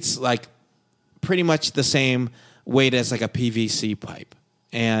maybe it's pretty much the same weight as a PVC pipe.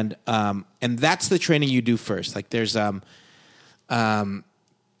 And that's the training you do first. There's a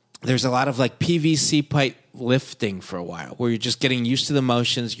lot of PVC pipe lifting for a while, where you're just getting used to the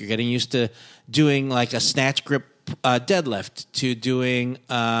motions. You're getting used to doing a snatch grip deadlift, to doing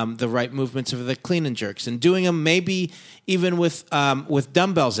the right movements of the clean and jerks, and doing them maybe even with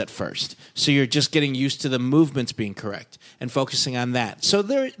dumbbells at first. So you're just getting used to the movements being correct and focusing on that. So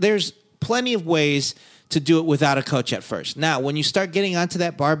there's plenty of ways to do it without a coach at first. Now, when you start getting onto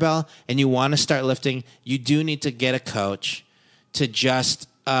that barbell and you want to start lifting, you do need to get a coach to just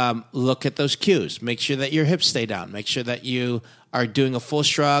look at those cues. Make sure that your hips stay down. Make sure that you are doing a full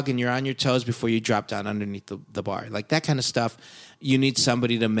shrug and you're on your toes before you drop down underneath the bar. That kind of stuff, you need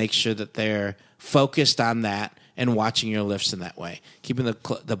somebody to make sure that they're focused on that and watching your lifts in that way. Keeping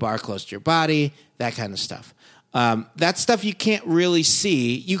the bar close to your body, that kind of stuff. That stuff you can't really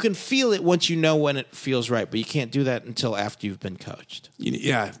see. You can feel it once you know when it feels right, but you can't do that until after you've been coached.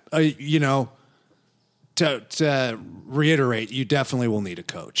 Yeah. To reiterate, you definitely will need a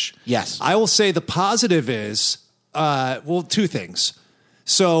coach. Yes. I will say the positive is, two things.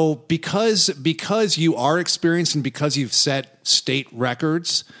 So because you are experienced and because you've set state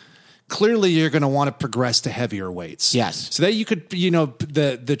records, clearly you're going to want to progress to heavier weights. Yes. So that you could,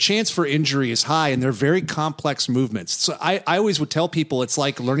 the chance for injury is high, and they're very complex movements. So I always would tell people it's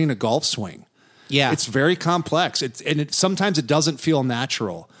like learning a golf swing. Yeah. It's very complex. Sometimes it doesn't feel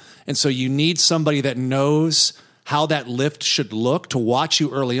natural. And so you need somebody that knows how that lift should look to watch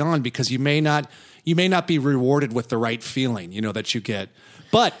you early on, because you may not be rewarded with the right feeling, that you get.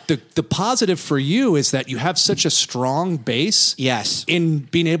 But the positive for you is that you have such a strong base. Yes. In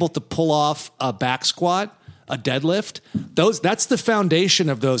being able to pull off a back squat, a deadlift. That's the foundation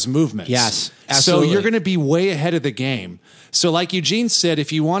of those movements. Yes, absolutely. So you're going to be way ahead of the game. So like Eugene said,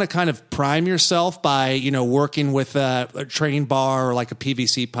 if you want to kind of prime yourself by, working with a training bar or a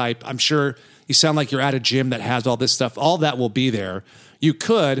PVC pipe, I'm sure you sound like you're at a gym that has all this stuff. All that will be there. You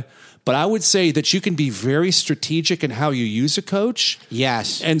could, but I would say that you can be very strategic in how you use a coach.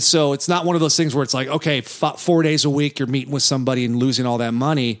 Yes. And so it's not one of those things where it's like, okay, 4 days a week, you're meeting with somebody and losing all that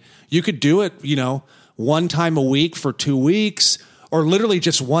money. You could do it, one time a week for 2 weeks, or literally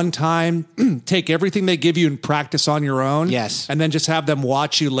just one time, take everything they give you and practice on your own. Yes. And then just have them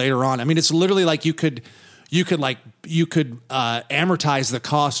watch you later on. I mean, it's literally like you could amortize the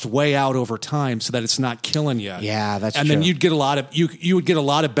cost way out over time so that it's not killing you. Yeah, that's and true. then you'd get you would get a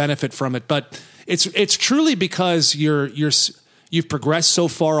lot of benefit from it. But it's truly because you've progressed so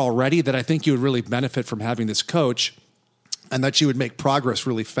far already that I think you would really benefit from having this coach, and that you would make progress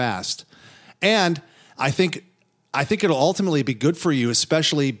really fast. And I think it'll ultimately be good for you,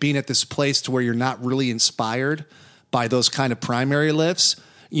 especially being at this place to where you're not really inspired by those kind of primary lifts.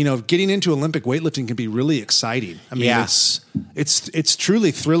 Getting into Olympic weightlifting can be really exciting. I mean, yeah. it's truly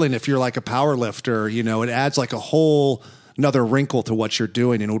thrilling if you're like a power lifter. It adds a whole another wrinkle to what you're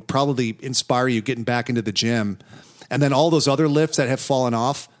doing, and it would probably inspire you getting back into the gym. And then all those other lifts that have fallen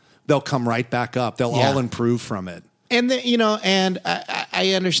off, they'll come right back up. They'll all improve from it. And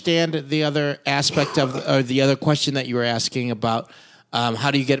I understand the other aspect or the other question that you were asking about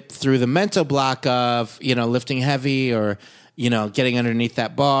how do you get through the mental block of lifting heavy or getting underneath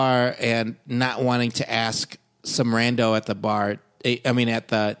that bar and not wanting to ask some rando at the bar. I mean, at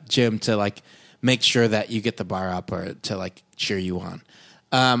the gym to make sure that you get the bar up or to like cheer you on.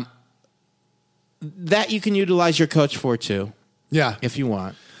 That you can utilize your coach for too. Yeah. If you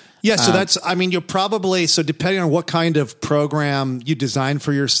want. Yeah, so you'll probably, so depending on what kind of program you design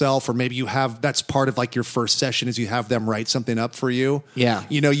for yourself, or maybe that's part of like your first session is you have them write something up for you. Yeah.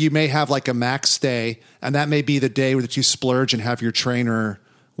 You may have like a max day, and that may be the day that you splurge and have your trainer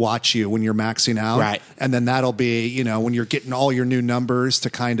watch you when you're maxing out. Right. And then that'll be, when you're getting all your new numbers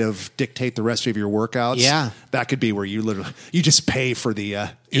to kind of dictate the rest of your workouts. Yeah. That could be where you just pay for the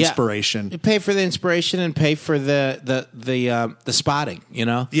inspiration. You pay for the inspiration and pay for the spotting,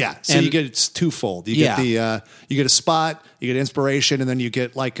 Yeah. So you get it's twofold. You get you get a spot, you get inspiration, and then you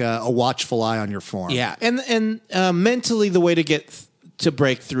get like a watchful eye on your form. Yeah. And mentally the way to get to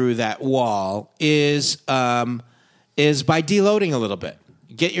break through that wall is by deloading a little bit.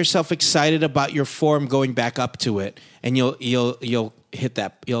 Get yourself excited about your form going back up to it, and you'll hit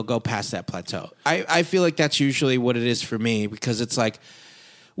that. You'll go past that plateau. I feel like that's usually what it is for me, because it's like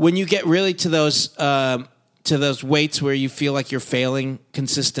when you get really to those weights where you feel like you're failing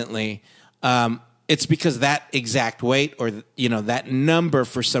consistently. It's because that exact weight or that number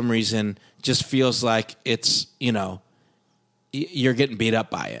for some reason just feels like it's you're getting beat up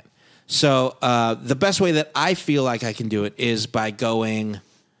by it. So the best way that I feel like I can do it is by going,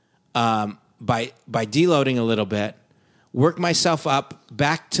 by deloading a little bit, work myself up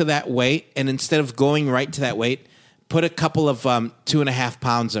back to that weight, and instead of going right to that weight, put a couple of 2.5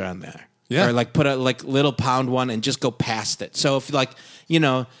 pounds on there. Yeah. Or like put a like little pound one and just go past it. So if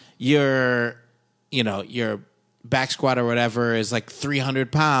your back squat or whatever is like 300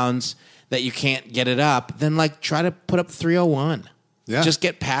 pounds that you can't get it up, then like try to put up 301. Yeah. Just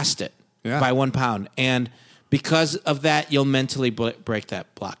get past it. Yeah. By 1 pound. And because of that, you'll mentally break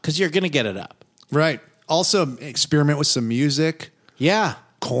that block because you're going to get it up. Right. Also, experiment with some music. Yeah.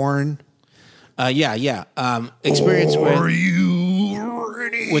 Corn. Yeah. Experience Are you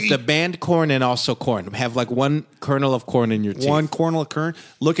ready? with the band Corn and also corn. Have like one kernel of corn in your teeth. One kernel of corn.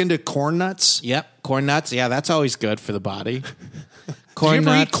 Look into corn nuts. Yep. Corn nuts. Yeah, that's always good for the body. Corn Did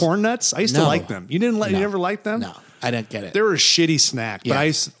you ever eat corn nuts? I used to No. like them. You didn't like? No. You never liked them? No, I didn't get it. They were a shitty snack, but Yeah.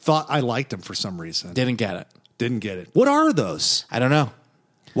 I thought I liked them for some reason. Didn't get it. Didn't get it. What are those? I don't know.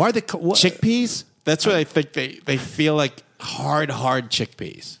 Why are they Chickpeas? That's what I think they feel like hard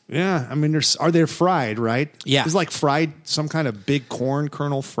chickpeas. Yeah, I mean, are they fried? Right? Yeah. It's like fried, some kind of big corn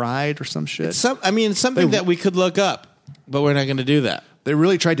kernel fried or some shit. It's something that we could look up, but we're not going to do that. They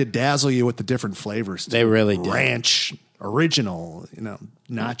really tried to dazzle you with the different flavors. They really did. Ranch, original,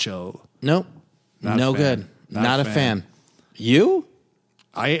 nacho. Nope. Not a No fan. good. Not a fan. fan. You?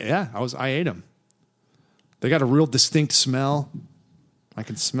 I ate them. They got a real distinct smell. I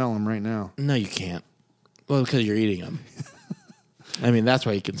can smell them right now. No, you can't. Well, because you're eating them. I mean, that's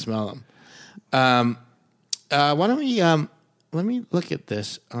why you can smell them. Why don't we? Let me look at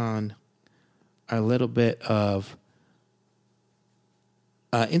this on a little bit of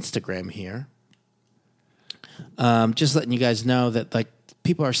Instagram here. Just letting you guys know that like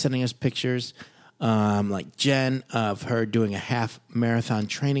people are sending us pictures, like Jen of her doing a half marathon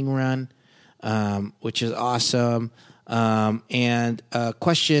training run, which is awesome. And a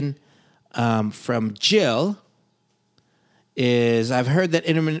question from Jill is, I've heard that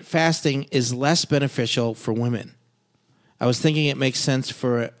intermittent fasting is less beneficial for women. I was thinking it makes sense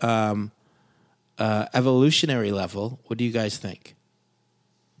for evolutionary level. What do you guys think?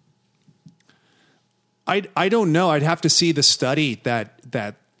 I don't know. I'd have to see the study that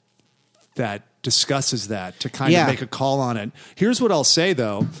discusses that to kind of make a call on it. Here's what I'll say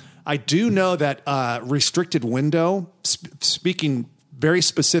though. I do know that restricted window, speaking very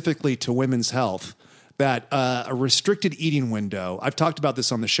specifically to women's health, that a restricted eating window, I've talked about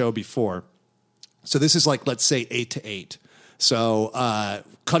this on the show before. So this is like, let's say 8 to 8. So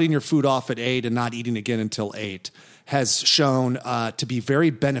cutting your food off at 8 and not eating again until 8 has shown to be very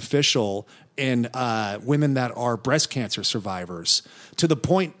beneficial in women that are breast cancer survivors, to the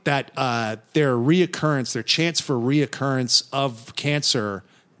point that their chance for reoccurrence of cancer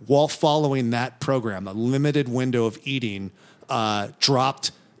while following that program, a limited window of eating,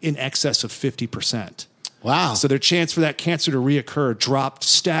 dropped in excess of 50%. Wow. So their chance for that cancer to reoccur dropped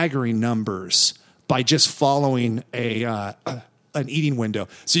staggering numbers by just following an eating window.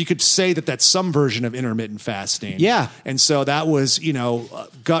 So you could say that that's some version of intermittent fasting. Yeah. And so that was,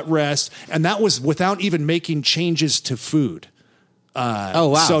 gut rest. And that was without even making changes to food. Oh,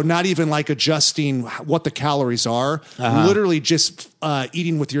 wow. So not even like adjusting what the calories are, literally just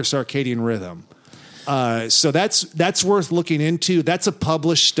eating with your circadian rhythm. So that's worth looking into. That's a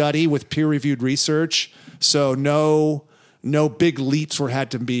published study with peer-reviewed research. So no no big leaps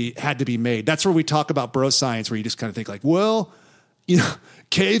had to be made. That's where we talk about bro science, where you just kind of think like, well,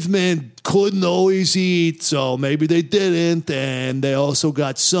 cavemen couldn't always eat, so maybe they didn't, and they also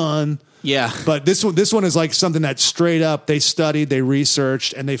got sun. Yeah. But this one is like something that straight up they studied, they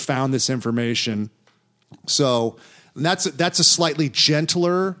researched, and they found this information. So that's a slightly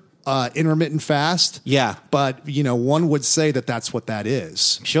gentler intermittent fast. Yeah. But, one would say that that's what that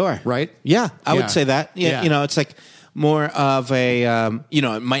is. Sure. Right? Yeah, I would say that. Yeah. Yeah. It's like more of a,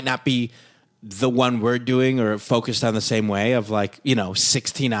 it might not be the one we're doing or focused on the same way of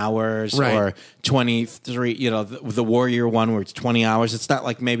 16 hours Right. or 23, the warrior one where it's 20 hours. It's not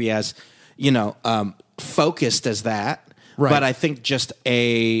like maybe as, focused as that. Right. But I think just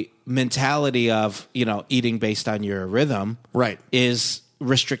a mentality of, eating based on your rhythm Right. is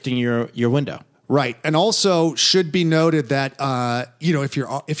restricting your window. Right. And also should be noted that, if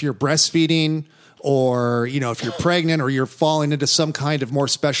you're breastfeeding or, if you're pregnant or you're falling into some kind of more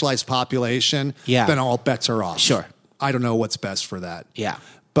specialized population, then all bets are off. Sure. I don't know what's best for that. Yeah.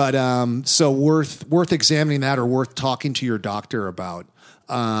 But so worth examining that or worth talking to your doctor about.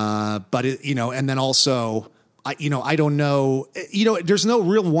 But and then also, I don't know. There's no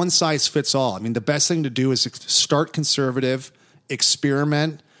real one size fits all. I mean, the best thing to do is start conservative,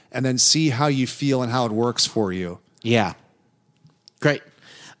 experiment, and then see how you feel and how it works for you. Yeah. Great.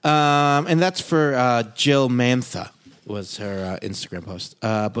 And that's for Jill Mantha was her Instagram post.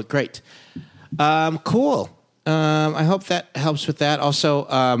 But great. Cool. I hope that helps with that. Also,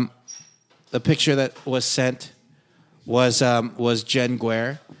 the picture that was sent was Jen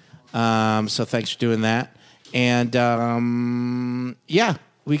Guare. So thanks for doing that. And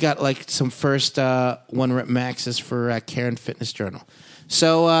we got some first 1 rep maxes for Karen Fitness Journal.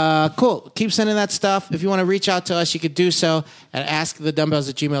 So cool. Keep sending that stuff. If you want to reach out to us, you could do so at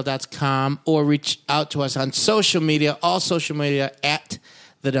askthedumbbells@gmail.com or reach out to us on social media, all social media at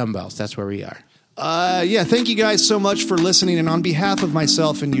The Dumbbells. That's where we are. Thank you guys so much for listening. And on behalf of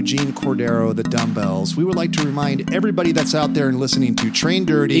myself and Eugene Cordero, The Dumbbells, we would like to remind everybody that's out there and listening to train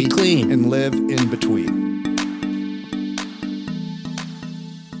dirty, eat clean, and live in between.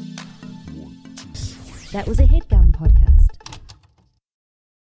 That was a hit